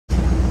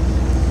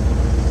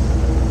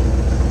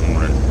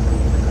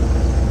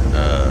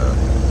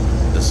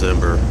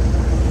December.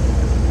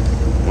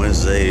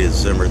 Wednesday,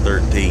 December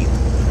 13th.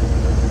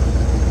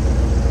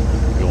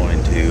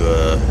 Going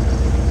to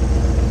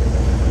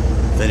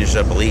finish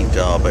up a leaf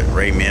job. It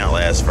rained me out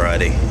last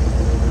Friday.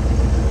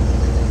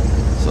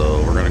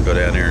 So we're going to go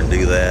down there and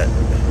do that.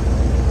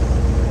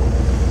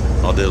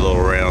 I'll do a little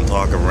round,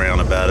 talking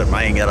around about it.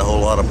 I ain't got a whole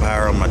lot of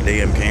power on my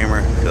damn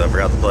camera because I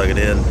forgot to plug it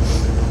in.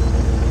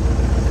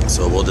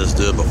 So we'll just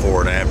do it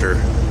before and after.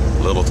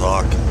 A little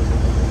talk.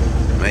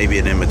 Maybe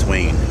an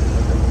in-between.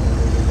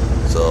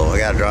 So I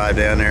gotta drive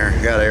down there.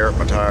 I gotta air up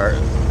my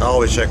tires. I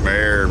always check my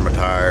air and my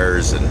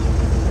tires, and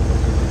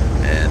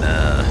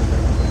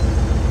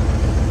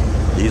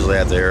usually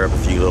have to air up a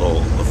few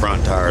the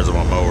front tires of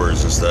my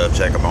mowers and stuff.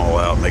 Check them all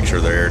out, make sure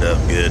they're aired up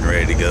good and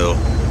ready to go.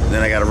 And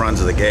then I gotta run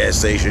to the gas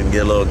station,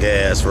 get a little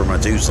gas for my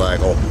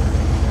 2-cycle,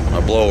 my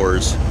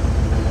blowers,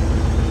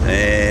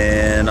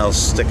 and I'll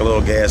stick a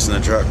little gas in the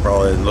truck,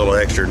 probably a little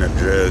extra in the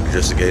jug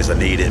just in case I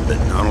need it. But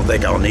I don't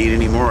think I'll need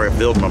any more. I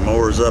filled my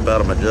mowers up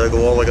out of my jug a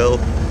while ago.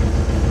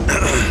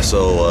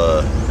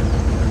 So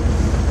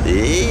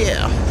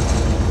yeah,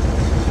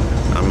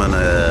 I'm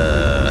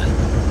gonna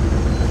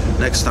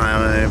next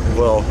time,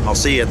 well, I'll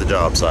see you at the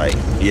job site.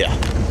 Yeah,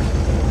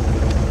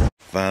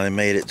 finally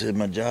made it to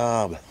my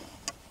job.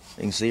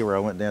 You can see where I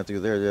went down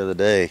through there the other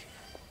day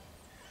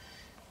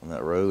on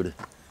that road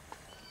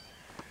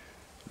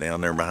down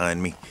there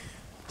behind me.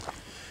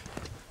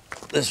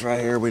 This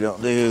right here we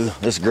don't do.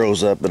 This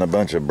grows up in a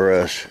bunch of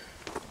brush.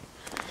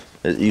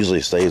 It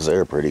usually stays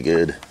there pretty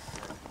good.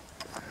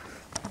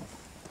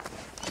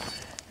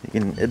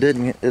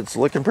 It's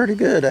looking pretty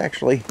good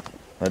actually.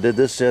 I did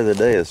this the other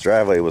day. This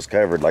driveway was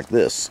covered like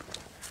this.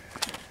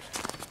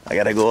 I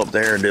gotta go up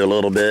there and do a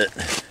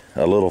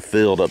little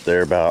field up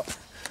there, about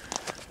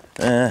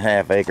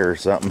half acre or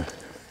something.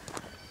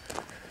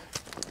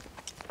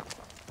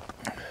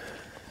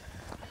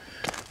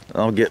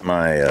 I'll get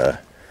my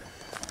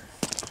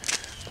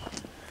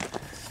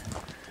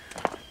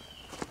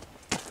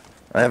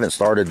I haven't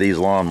started these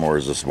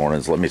lawnmowers this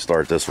morning, so let me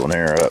start this one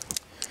here up.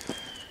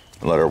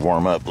 Let her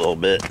warm up a little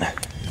bit.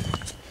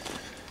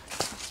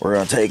 We're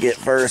gonna take it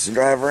first and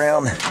drive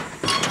around.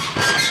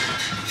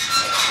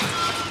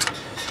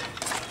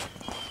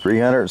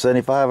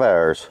 375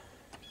 hours.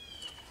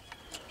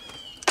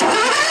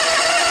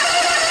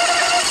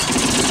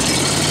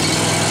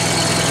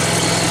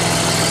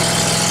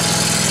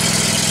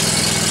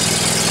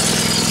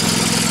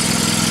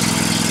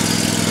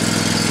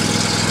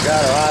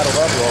 Got her idled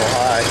up a little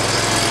high.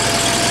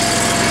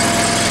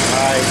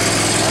 Alright,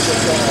 I'm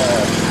just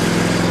gonna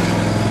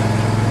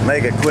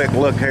make a quick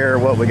look here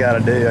what we got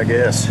to do, I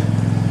guess.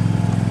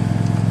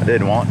 I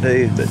didn't want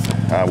to, but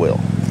I will.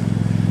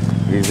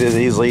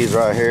 These leaves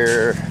right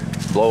here,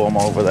 blow them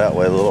over that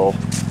way a little.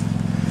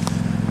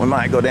 We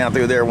might go down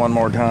through there one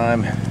more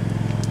time.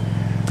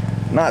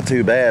 Not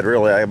too bad,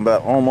 really. I'm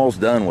about almost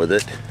done with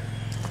it.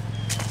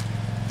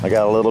 I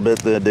got a little bit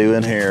to do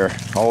in here.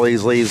 All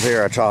these leaves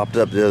here I chopped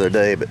up the other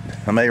day, but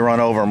I may run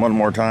over them one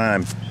more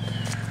time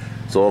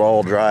so it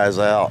all dries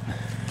out.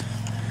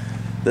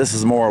 This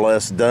is more or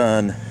less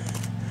done.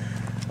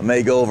 I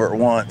may go over it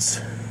once,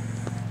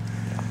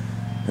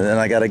 and then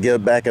I got to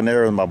get back in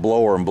there with my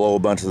blower and blow a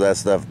bunch of that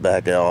stuff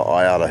back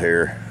out of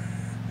here.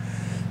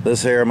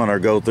 This here I'm gonna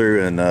go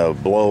through and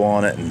blow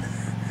on it, and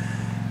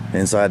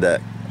inside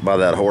that, by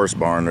that horse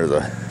barn, I'm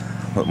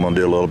gonna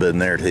do a little bit in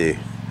there too.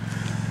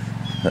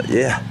 But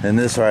yeah, and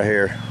this right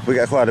here, we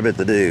got quite a bit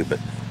to do, but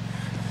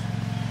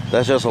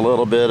that's just a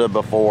little bit of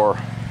before.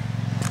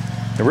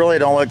 It really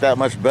don't look that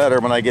much better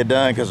when I get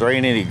done because there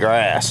ain't any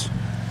grass.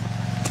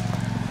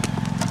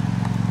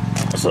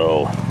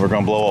 So we're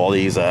gonna blow all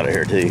these out of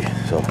here too.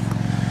 So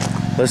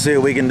let's see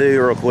what we can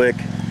do real quick,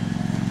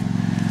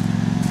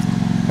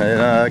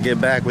 and get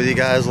back with you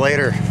guys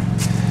later.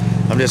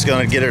 I'm just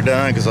gonna get her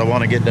done because I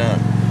want to get done.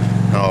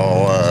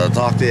 I'll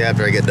talk to you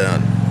after I get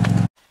done.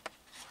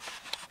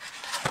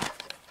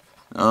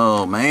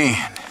 Oh man.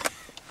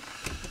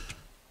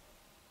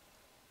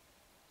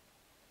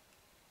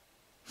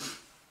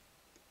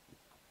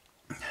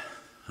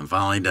 I'm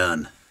finally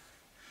done.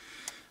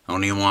 I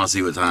don't even want to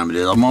see what time it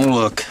is. I'm gonna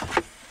look.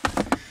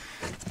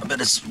 I bet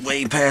it's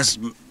way past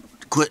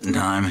quitting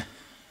time.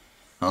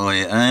 Oh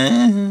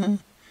yeah.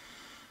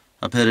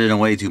 I put in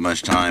way too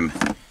much time.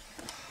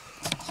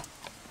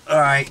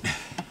 Alright.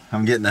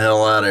 I'm getting the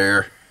hell out of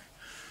here.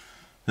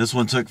 This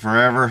one took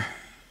forever.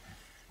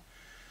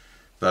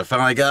 But I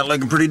finally got it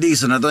looking pretty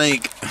decent, I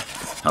think.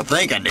 I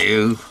think I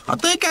do. I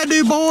think I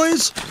do,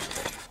 boys.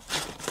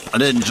 I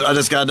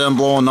just got done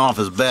blowing off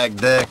his back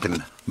deck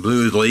and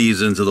blew his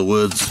leaves into the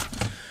woods.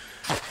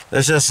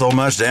 There's just so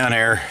much down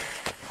here.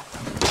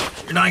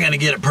 You're not gonna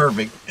get it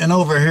perfect. And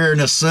over here in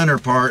the center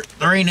part,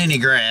 there ain't any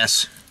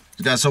grass.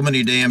 It's got so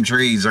many damn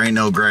trees, there ain't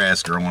no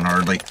grass growing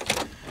hardly.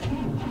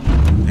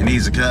 It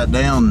needs to cut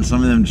down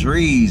some of them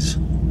trees.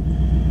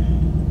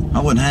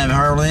 I wouldn't have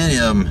hardly any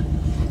of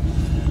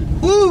them.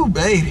 Woo,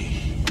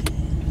 baby.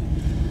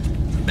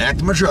 Back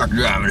to my truck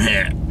driving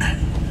hat.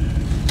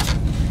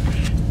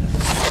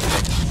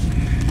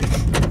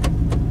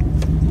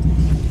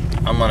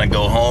 I'm gonna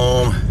go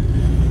home,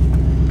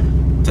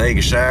 take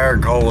a shower,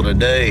 and call it a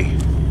day.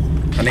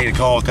 I need to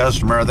call a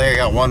customer. I think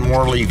I got one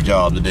more leaf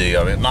job to do.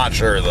 I mean, not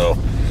sure though.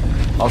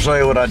 I'll show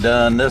you what I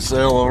done. This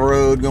little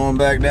road going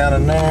back down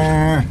in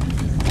there.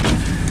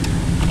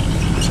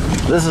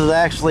 This is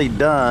actually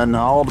done. I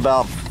hauled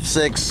about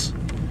 6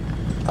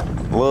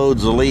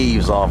 loads of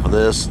leaves off of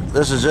this.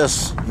 This is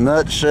just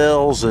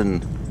nutshells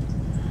and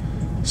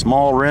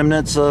small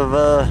remnants of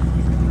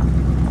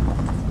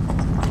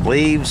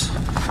leaves.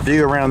 A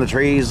few around the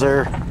trees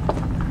there.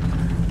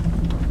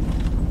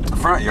 The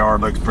front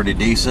yard looks pretty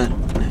decent.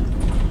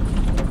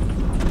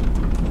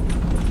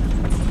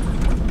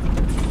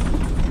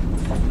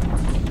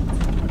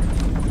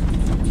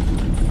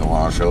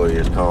 I'll show you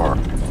his car.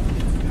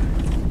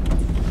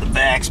 The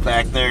back's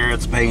back there.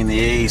 It's a pain in the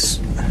ace.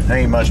 There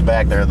ain't much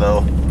back there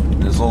though.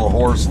 This little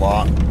horse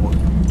lot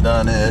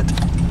done it.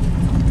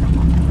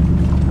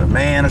 But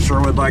man, I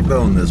sure would like to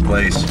own this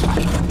place.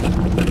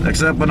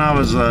 Except when I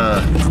was,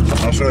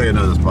 I'll show you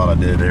another spot I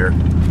did here.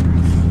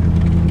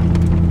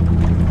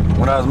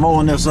 When I was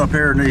mowing this up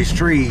here in these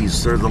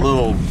trees, there's a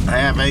little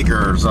half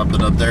acre or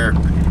something up there.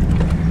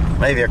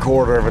 Maybe a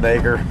quarter of an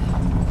acre.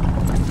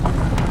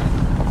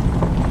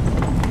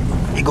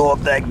 You go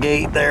up that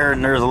gate there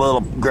and there's a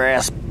little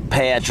grass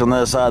patch on the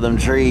other side of them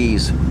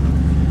trees.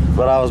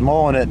 But I was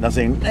mowing it and I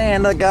seen,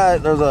 man, that guy,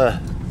 there's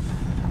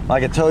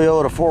like a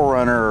Toyota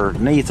 4Runner or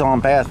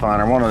Nissan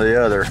Pathfinder, one or the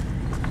other.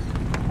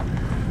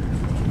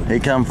 He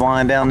come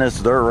flying down this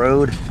dirt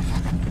road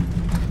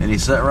and he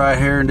sat right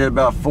here and did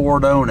about 4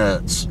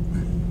 donuts.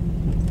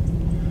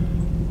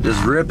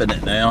 Just ripping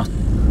it now.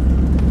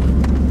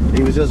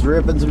 He was just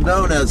ripping some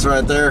donuts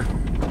right there.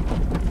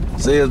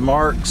 See his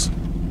marks?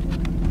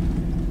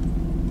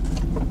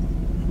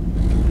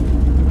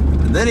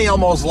 Then he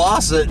almost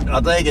lost it,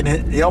 I think, and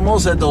he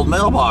almost hit those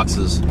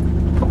mailboxes.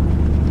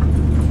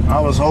 I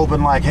was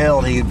hoping like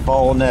hell he'd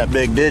fall in that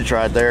big ditch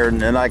right there,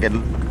 and then I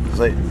could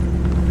say,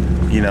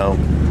 you know,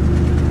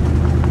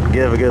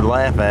 give a good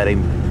laugh at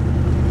him.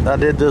 I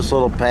did this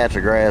little patch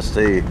of grass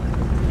too.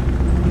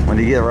 When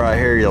you get right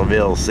here, you'll be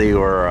able to see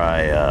where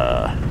I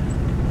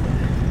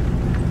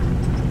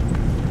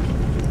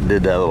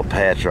did that little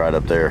patch right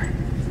up there.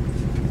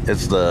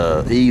 It's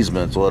the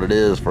easement's what it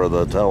is for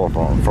the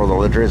telephone, for the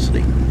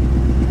electricity.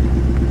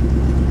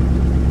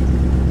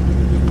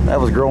 That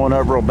was growing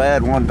up real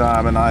bad one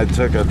time, and I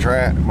took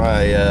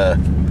my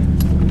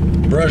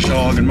brush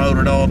hog and mowed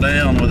it all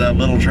down with that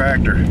little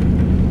tractor.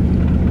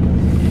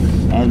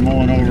 I was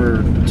mowing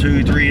over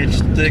 2-3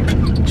 inch thick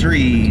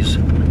trees.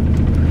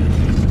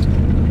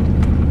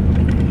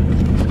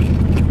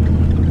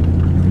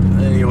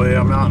 Anyway,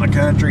 I'm out in the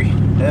country,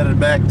 headed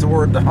back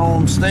toward the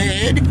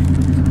homestead.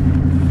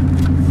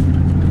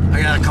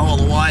 I gotta call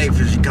the wife,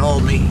 as she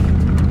called me.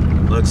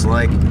 Looks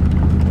like.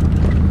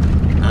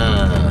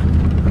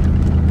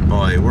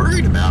 Boy,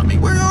 worried about me.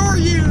 Where are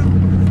you?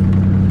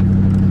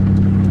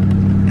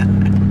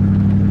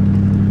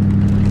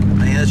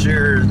 Man,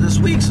 sure, this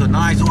week's so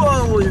nice.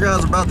 Whoa, you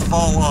guys are about to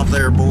fall off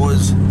there,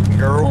 boys,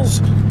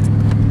 girls.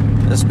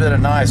 It's been a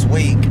nice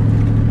week.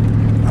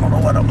 I don't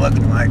know what I'm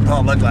looking like.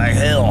 Probably look like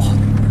hell.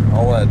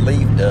 All that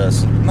leaf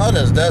dust. Not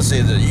as dusty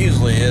as it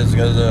usually is,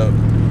 because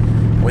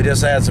we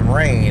just had some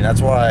rain.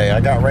 That's why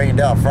I got rained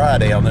out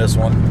Friday on this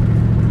one.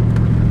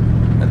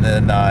 And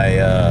then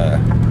I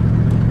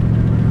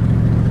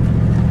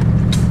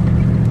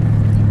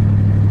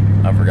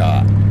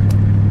forgot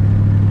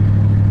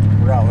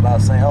what I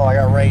was saying. Oh, I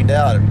got rained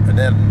out, and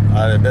then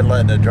I've been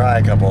letting it dry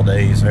a couple of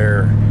days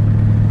here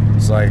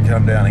so I could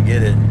come down and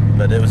get it.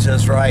 But it was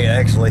just right,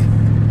 actually.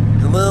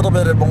 A little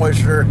bit of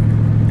moisture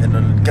and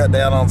then cut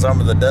down on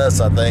some of the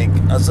dust, I think.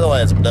 I still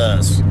had some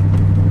dust.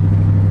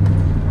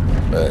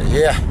 But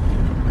yeah,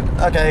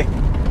 okay.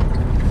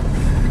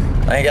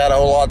 I ain't got a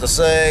whole lot to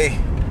say.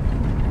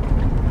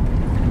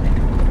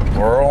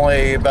 We're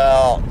only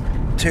about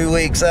 2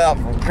 weeks out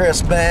from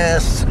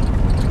Christmas.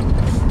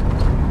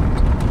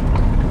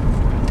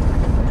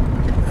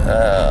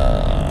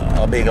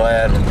 I'll be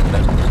glad when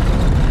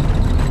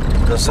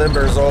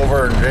December's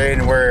over. In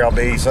January, I'll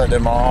be sitting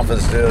in my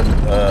office doing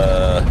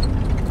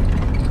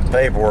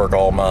paperwork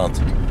all month.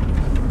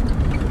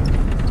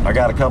 I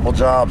got a couple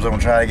jobs I'm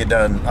gonna try to get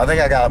done. I think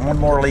I got one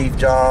more leaf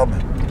job,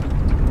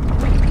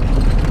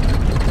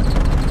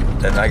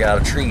 and I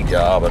got a tree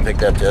job I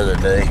picked up the other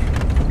day.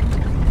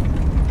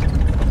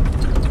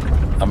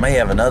 I may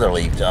have another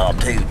leaf job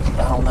too.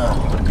 I don't know.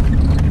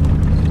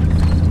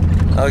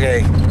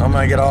 Okay, I'm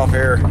gonna get off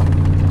here.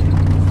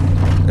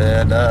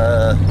 And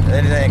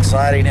anything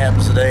exciting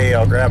happens today,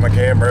 I'll grab my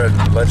camera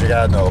and let you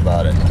guys know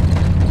about it.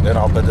 Then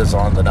I'll put this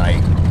on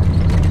tonight.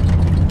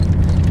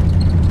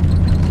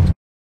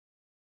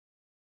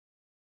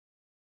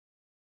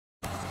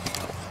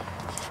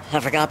 I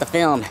forgot the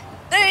film.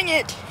 Dang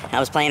it! I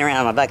was playing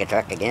around with my bucket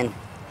truck again.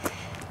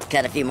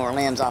 Cut a few more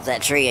limbs off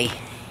that tree.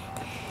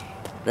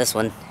 This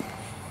one.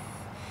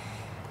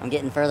 I'm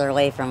getting further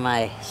away from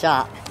my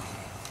shop.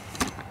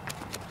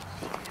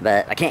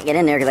 But I can't get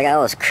in there because I got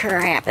all this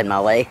crap in my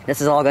way.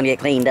 This is all going to get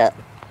cleaned up.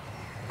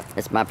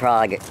 It's my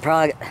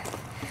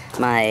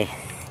my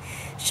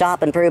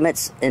shop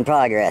improvements in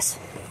progress.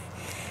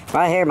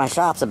 Right here, my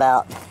shop's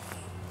about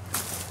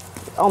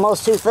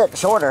almost 2 foot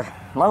shorter,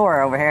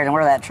 lower over here than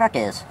where that truck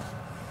is.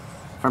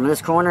 From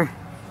this corner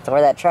to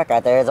where that truck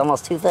right there is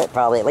almost 2 foot,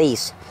 probably at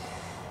least.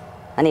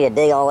 I need to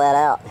dig all that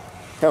out.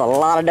 There's a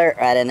lot of dirt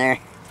right in there.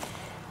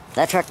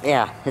 That truck,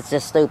 yeah, it's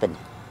just stupid.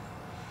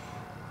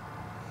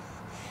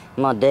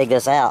 I'm gonna dig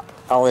this out,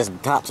 all this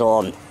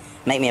topsoil, and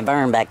make me a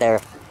berm back there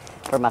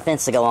for my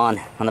fence to go on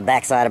the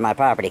back side of my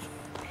property.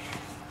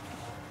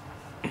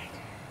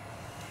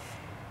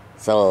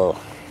 So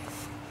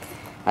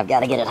I've got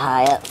to get it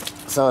high up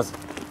so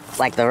it's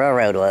like the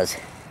railroad was.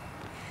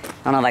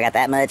 I don't know if I got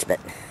that much, but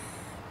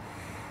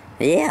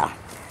yeah.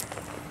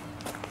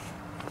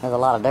 There's a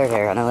lot of dirt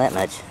here, I know that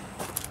much.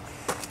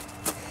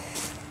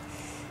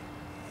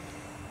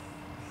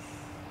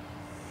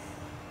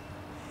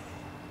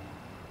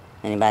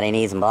 Anybody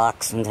needs some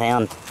blocks in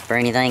town for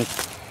anything?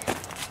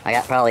 I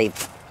got probably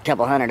a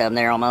couple hundred of them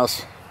there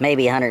almost.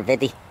 Maybe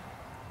 150.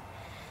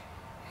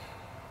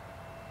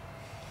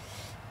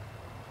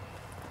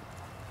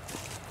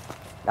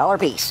 $1 a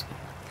piece.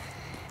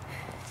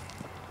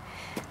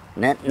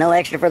 No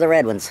extra for the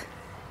red ones.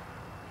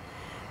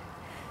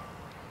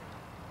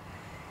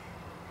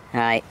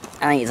 Alright,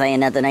 I ain't saying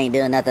nothing, ain't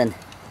doing nothing.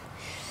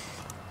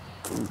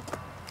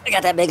 I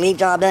got that big leaf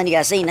job done, you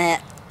guys seen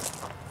that?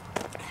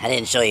 I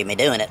didn't show you me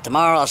doing it.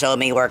 Tomorrow I'll show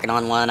me working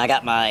on one. I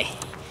got my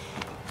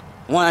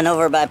one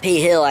over by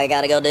P Hill I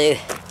gotta go do.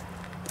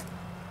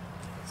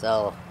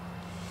 So,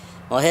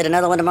 we'll hit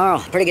another one tomorrow.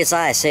 Pretty good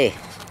size too.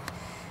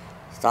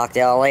 Talk to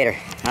y'all later.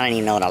 I don't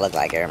even know what I look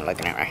like here. I'm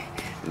looking at my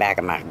back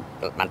of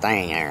my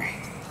thing here.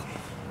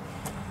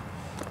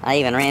 I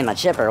even ran my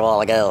chipper a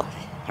while ago.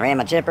 I ran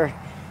my chipper,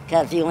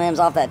 cut a few limbs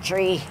off that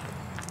tree.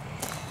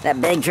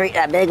 That big tree,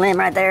 that big limb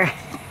right there.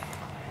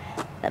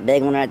 That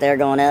big one right there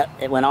going up.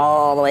 It went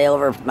all the way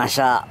over my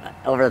shop,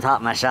 over the top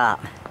of my shop.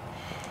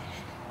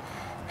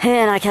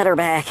 And I cut her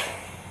back.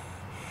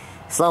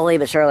 Slowly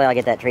but surely I'll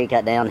get that tree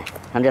cut down.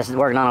 I'm just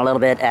working on it a little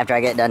bit after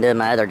I get done doing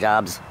my other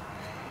jobs.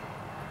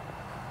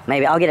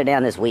 Maybe I'll get it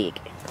down this week.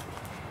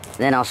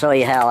 Then I'll show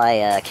you how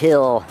I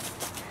kill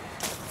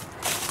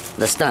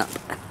the stump.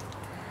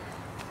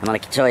 I'm going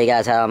to show you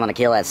guys how I'm going to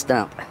kill that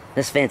stump.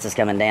 This fence is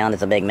coming down.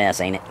 It's a big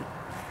mess, ain't it?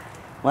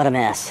 What a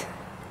mess.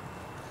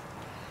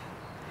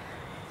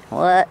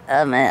 What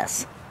a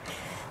mess.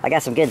 I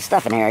got some good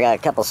stuff in here. I got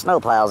a couple snow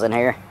plows in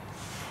here.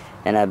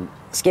 And a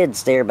skid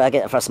steer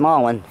bucket for a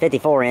small one.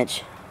 54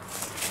 inch.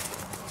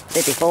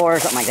 54,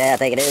 something like that I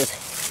think it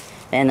is.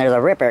 And there's a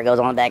ripper that goes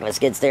on the back of a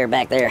skid steer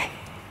back there.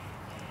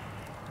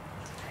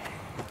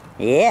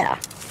 Yeah.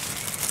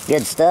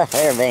 Good stuff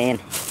there, Van.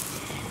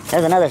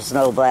 There's another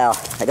snow plow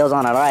that goes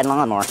on a riding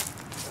lawnmower.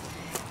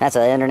 That's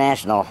an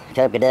International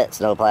Cub Cadet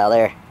snow plow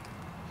there.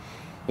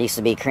 Used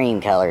to be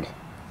cream colored.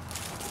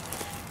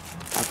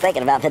 I'm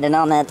thinking about putting it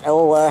on that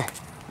old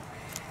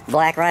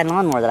black riding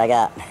lawnmower that I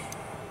got.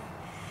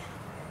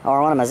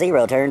 Or one of my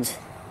zero turns.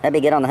 That'd be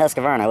good on the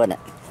Husqvarna, wouldn't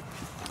it?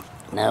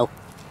 No.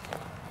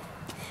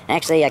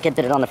 Actually, I could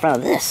put it on the front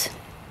of this.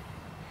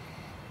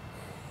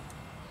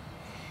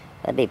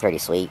 That'd be pretty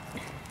sweet.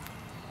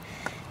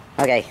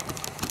 Okay.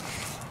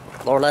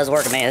 Lord loves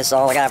working, man. This is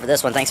all I got for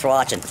this one. Thanks for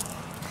watching.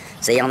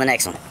 See you on the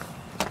next one.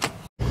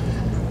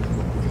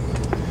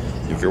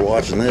 If you're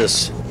watching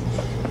this,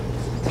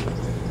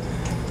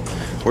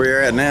 where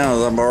you're at now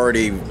is I'm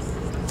already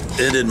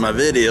ended my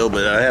video,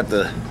 but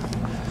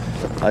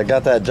I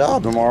got that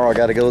job tomorrow I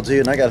gotta go to,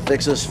 and I gotta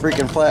fix this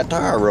freaking flat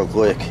tire real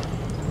quick.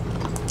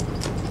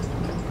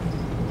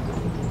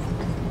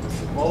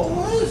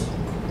 Boys?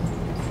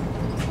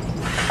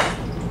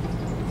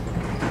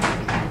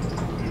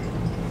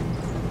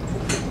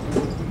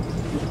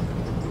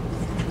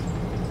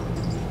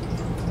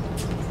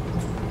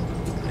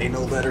 Ain't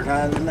no better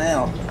time than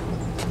now.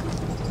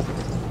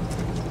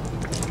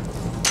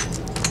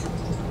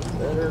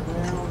 Better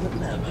now than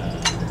never.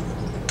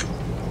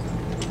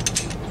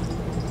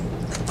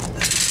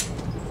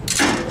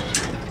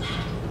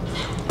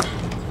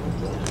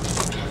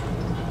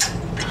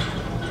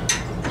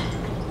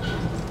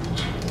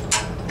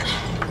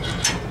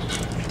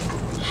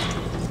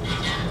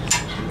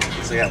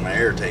 I got my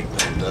air tank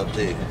pumped up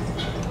too.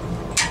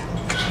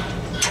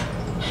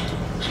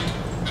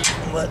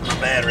 I'm letting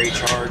my battery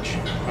charge.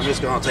 I'm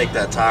just gonna take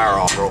that tire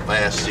off real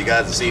fast so you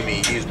guys can see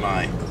me use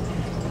my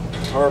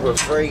Harbor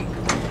Freight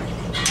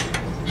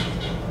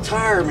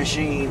tire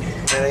machine.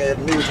 That had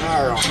a new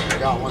tire on it. I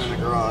got one in the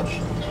garage.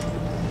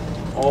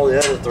 All the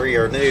other three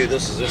are new.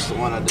 This is just the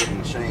one I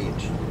didn't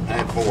change. I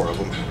had 4 of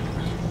them.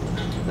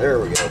 There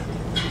we go.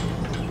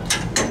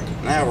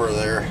 Now we're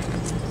there.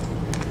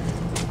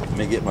 Let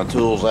me get my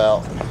tools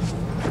out.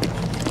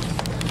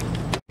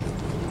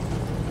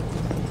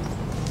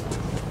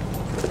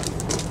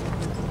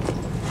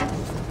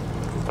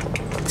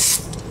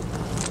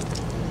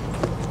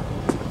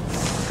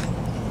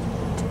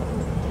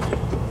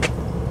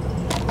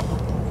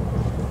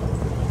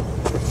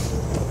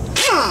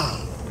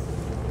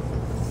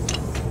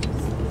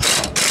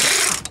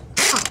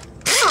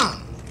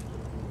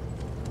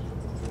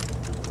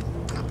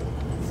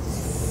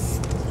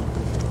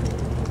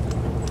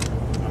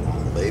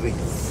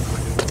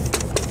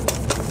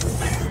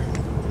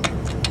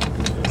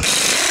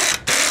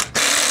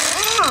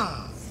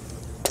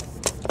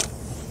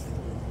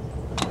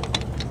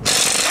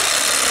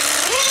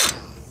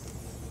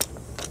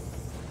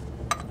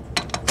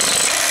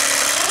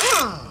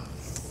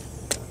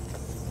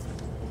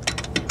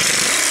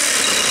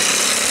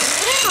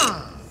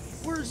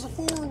 Where's the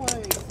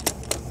four-way?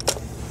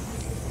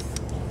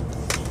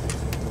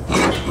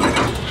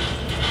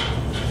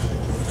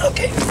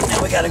 Okay,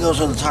 now we gotta go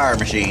to the tire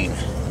machine,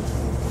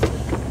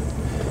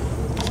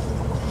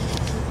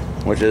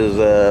 which is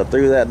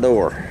through that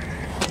door.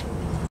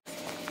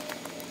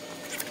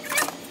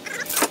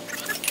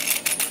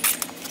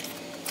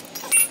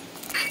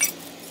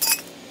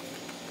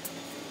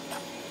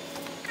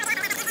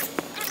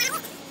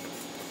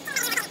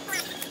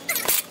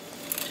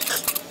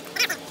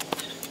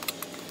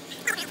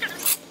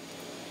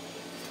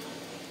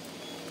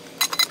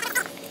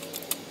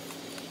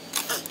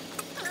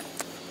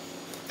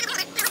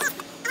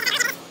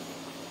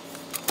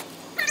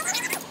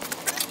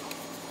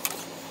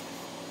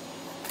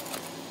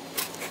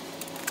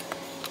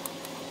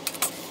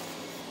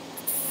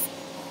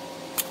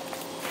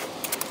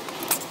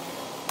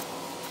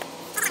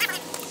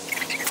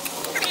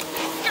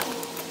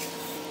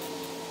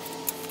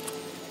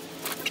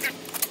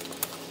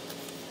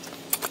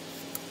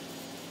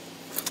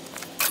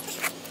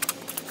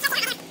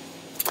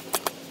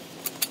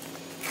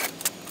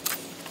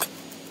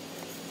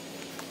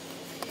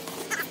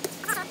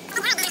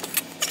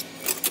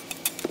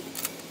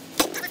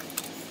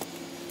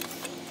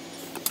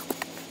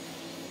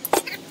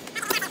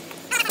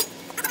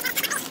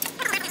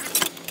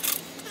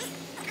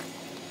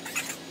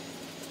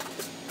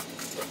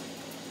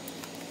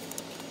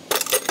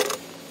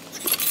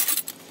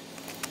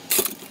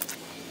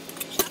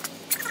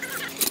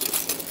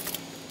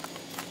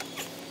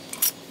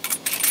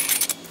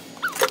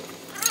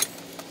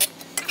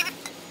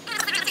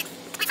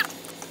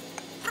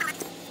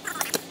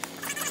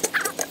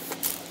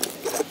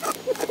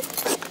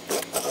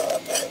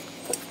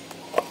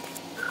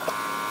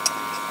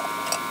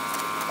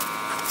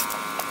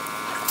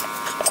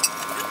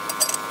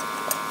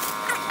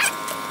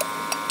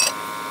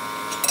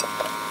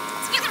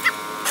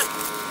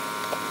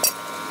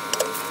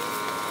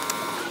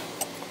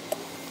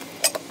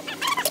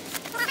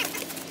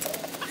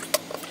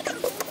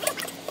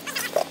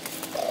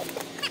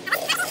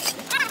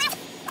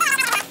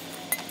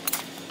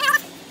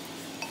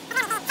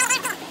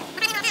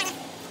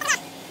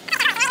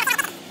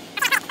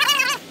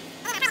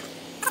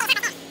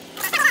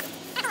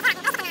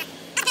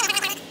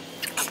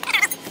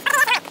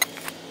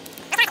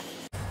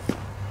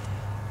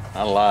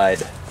 I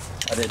lied.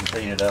 I didn't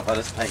clean it up. I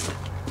just painted.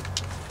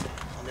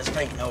 I'm just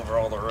painting over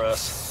all the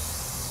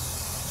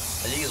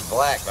rust. I used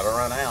black, but I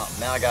run out.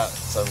 Now I got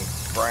some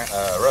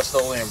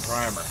Rust-Oleum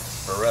primer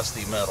for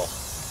rusty metal.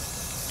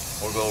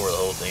 We'll go over the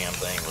whole damn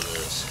thing with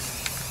this.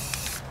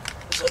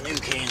 It's a new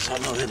can, so I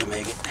know how to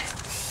make it.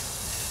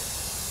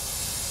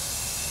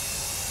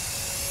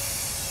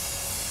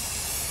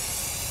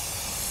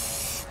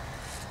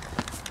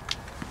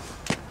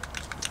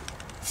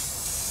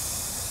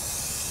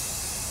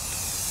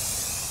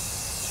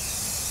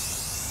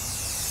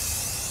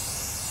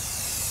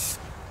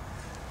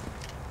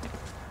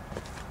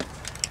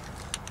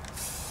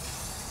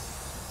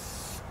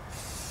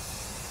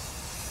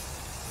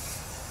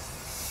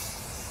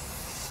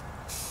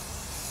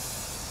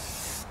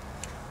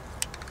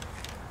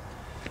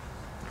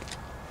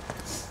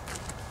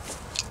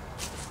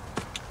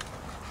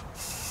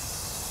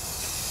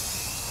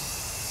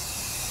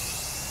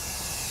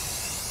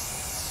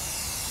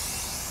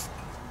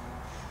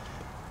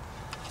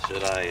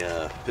 Should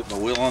I put my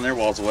wheel on there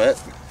while it's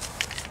wet?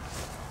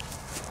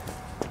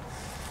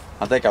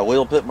 I think I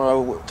will put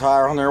my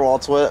tire on there while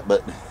it's wet,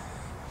 but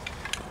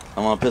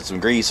I'm gonna put some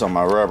grease on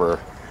my rubber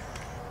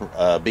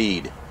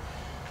bead.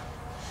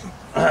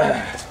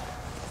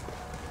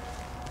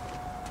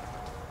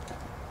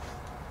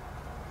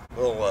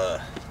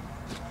 We'll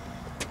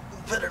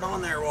put it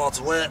on there while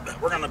it's wet,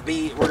 but we're gonna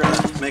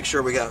make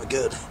sure we got a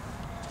good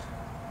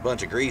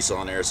bunch of grease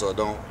on there so it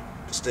don't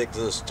stick to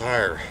this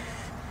tire.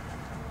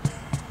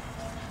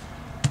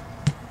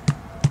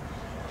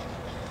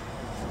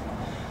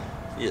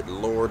 Good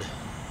Lord.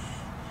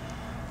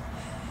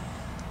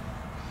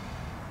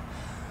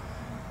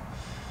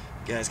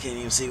 You guys can't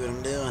even see what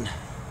I'm doing.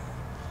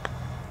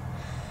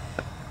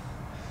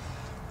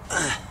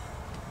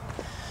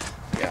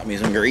 Got me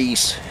some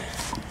grease.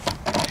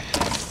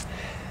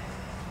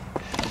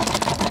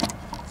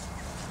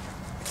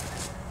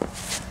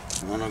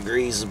 I want to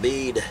grease the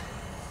bead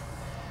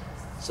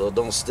so it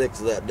don't stick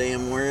to that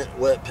damn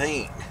wet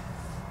paint.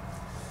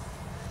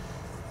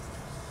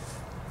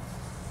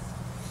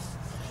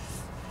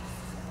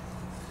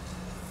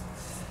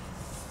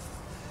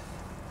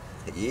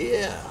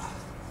 Yeah,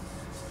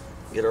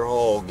 get her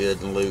all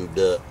good and lubed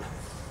up.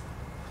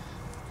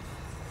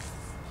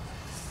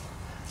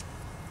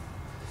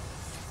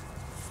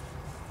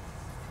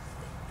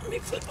 Let me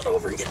flip it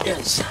over and get the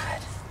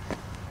inside.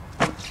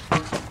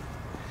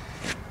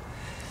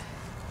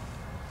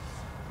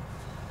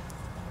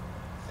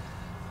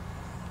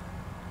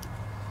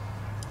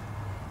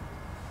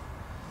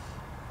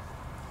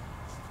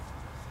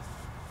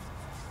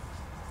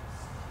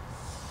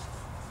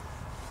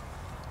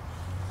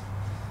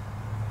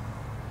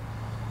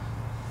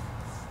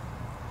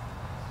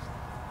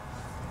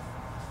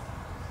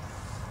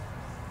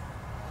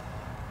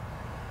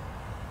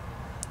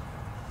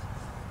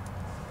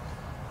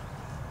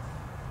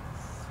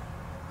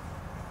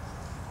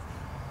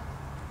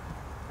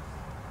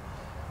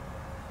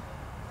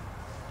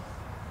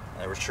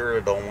 They were sure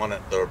don't want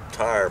it, the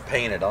tire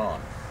painted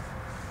on.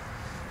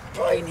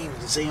 Probably ain't even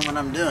seeing what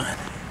I'm doing.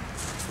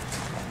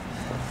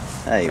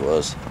 There he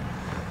was.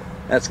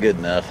 That's good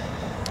enough.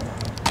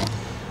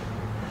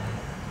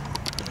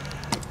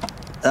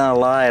 I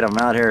lied, I'm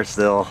out here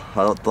still.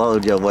 I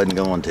told you I wasn't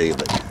going to,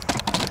 but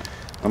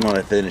I'm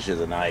gonna finish it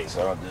tonight,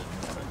 so I'll just...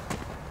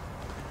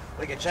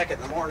 We can check it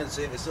in the morning and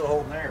see if it's still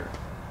holding air.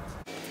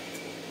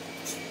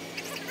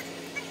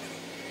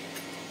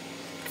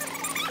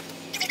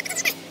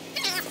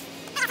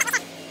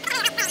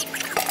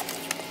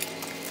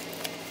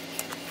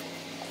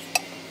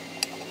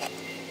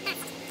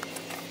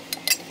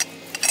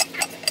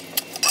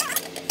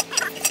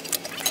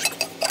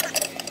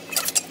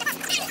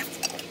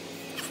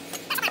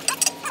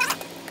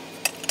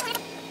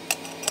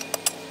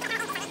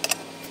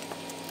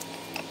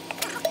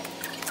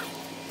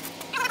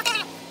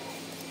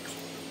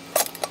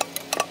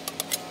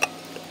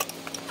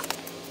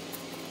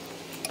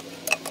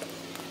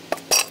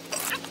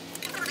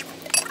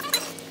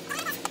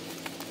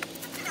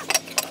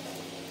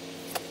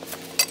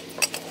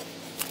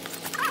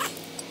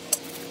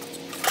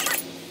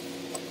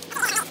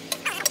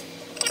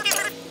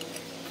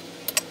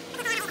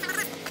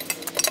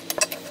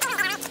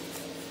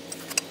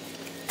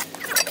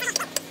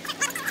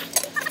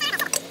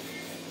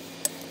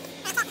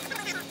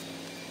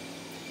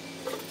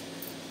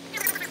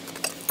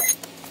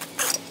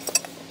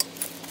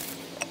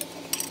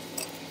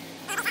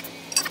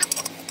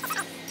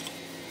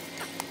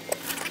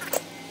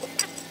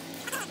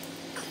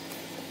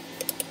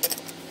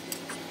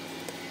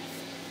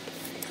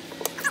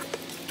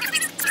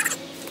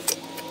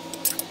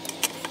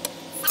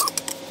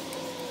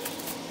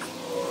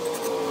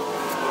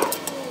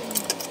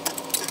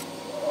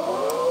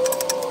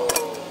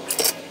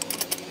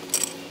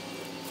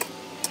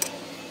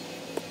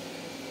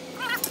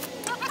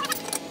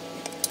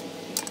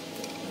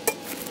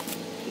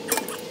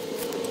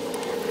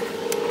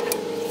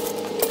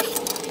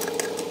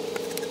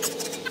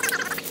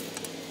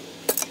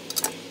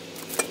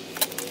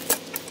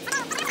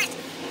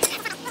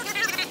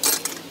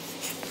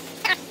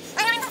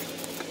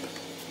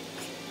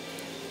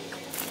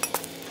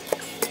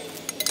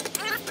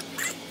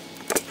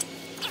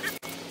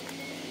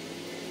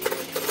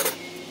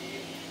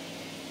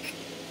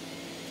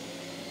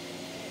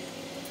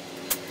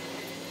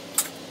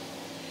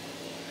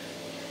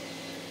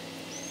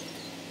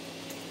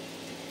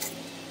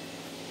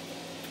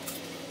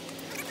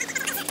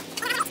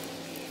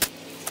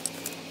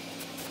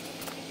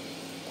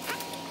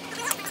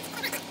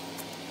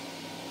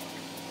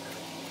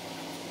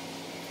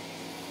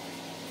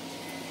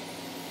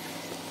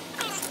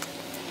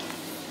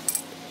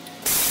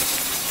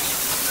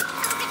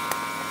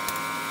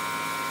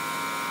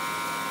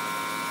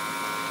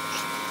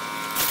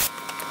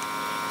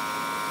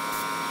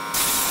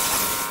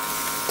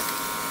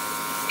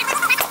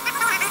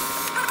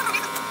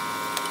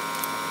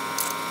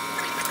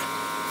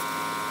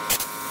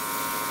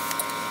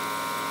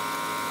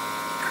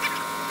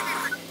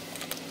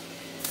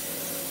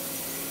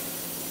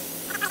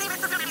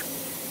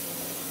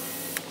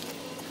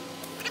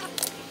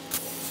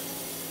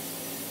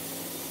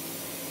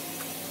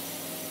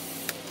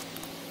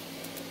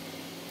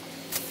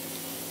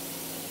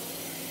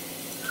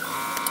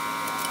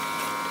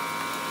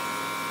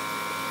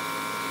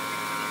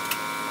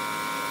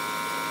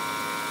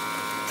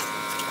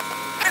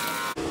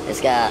 It's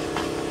got,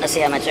 let's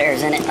see how much air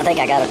is in it. I think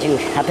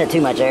I put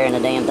too much air in the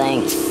damn thing.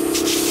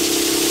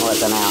 What's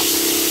the amount?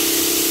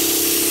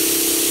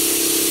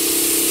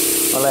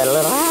 We'll let a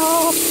little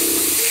out.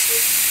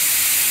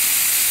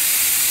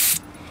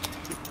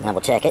 Now we'll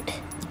check it.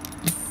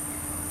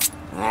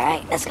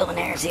 Alright, let's go in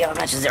there and see how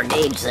much their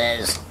gauge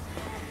says.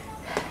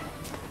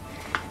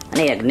 I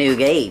need a new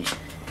gauge.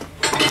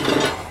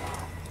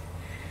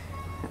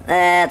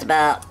 That's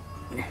about,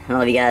 I don't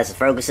know if you guys are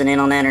focusing in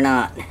on that or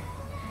not.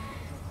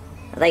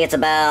 I think it's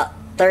about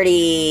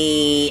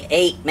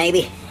 38,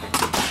 maybe.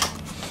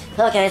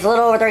 Okay, it's a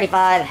little over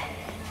 35.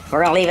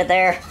 We're gonna leave it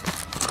there.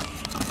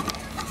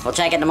 We'll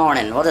check it in the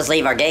morning. We'll just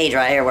leave our gauge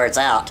right here where it's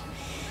out.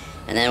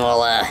 And then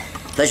we'll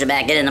push it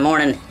back in the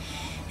morning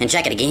and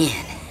check it again.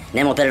 And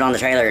then we'll put it on the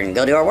trailer and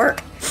go do our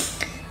work.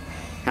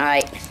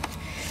 Alright.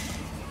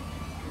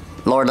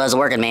 Lord loves a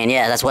working man.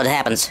 Yeah, that's what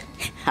happens.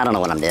 I don't know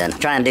what I'm doing. I'm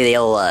trying to do the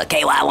old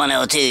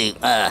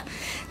KY102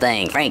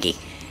 thing. Frankie.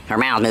 Her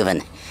mouth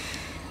moving.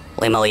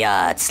 We mow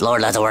yachts.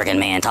 Lord loves a working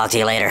man. Talk to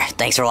you later.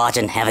 Thanks for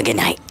watching. Have a good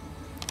night.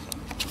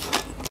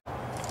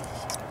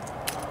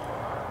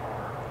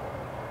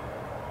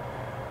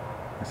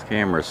 This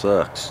camera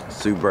sucks.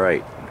 It's too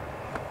bright.